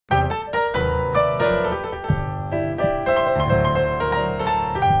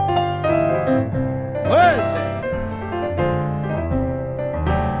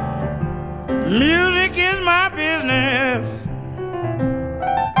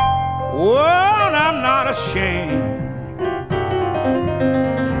Oh, I'm not ashamed.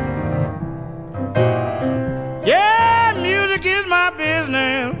 Yeah, music is my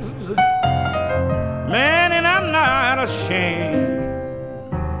business, man, and I'm not ashamed.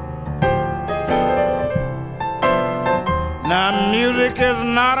 Now, music is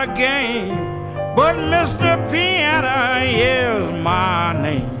not a game, but Mr. Piano is my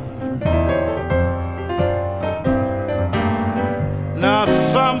name. Now,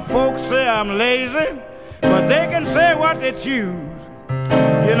 some folks say I'm lazy, but they can say what they choose.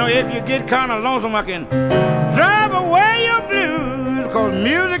 You know, if you get kind of lonesome, I can drive away your blues, 'cause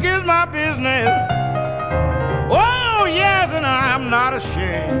music is my business. Oh, yes, and I'm not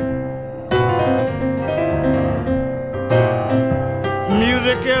ashamed.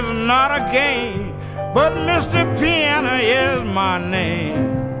 Music is not a game, but Mr. Piano is my name.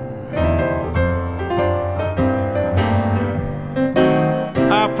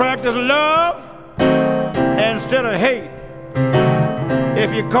 I practice love instead of hate.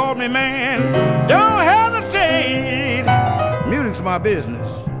 If you call me man, don't hesitate. Music's my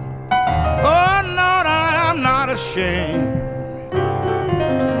business. Oh, no, I'm not ashamed.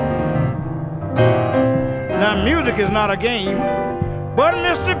 Now, music is not a game, but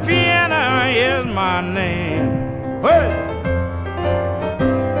Mr. Piano is my name. What is it?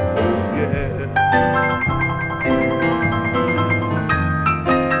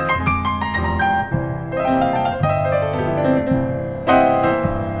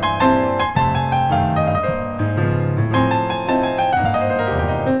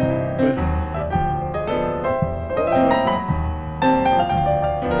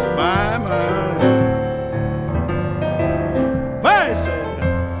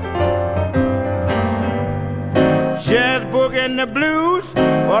 Jazz, boogie, and the blues,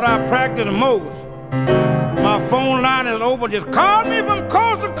 what I practice most. My phone line is open, just call me from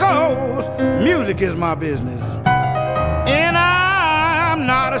coast to coast. Music is my business, and I'm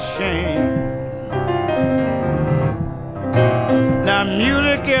not ashamed. Now,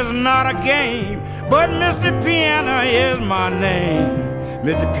 music is not a game, but Mr. Piano is my name.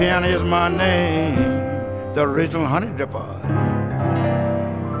 Mr. Piano is my name, the original honey dripper.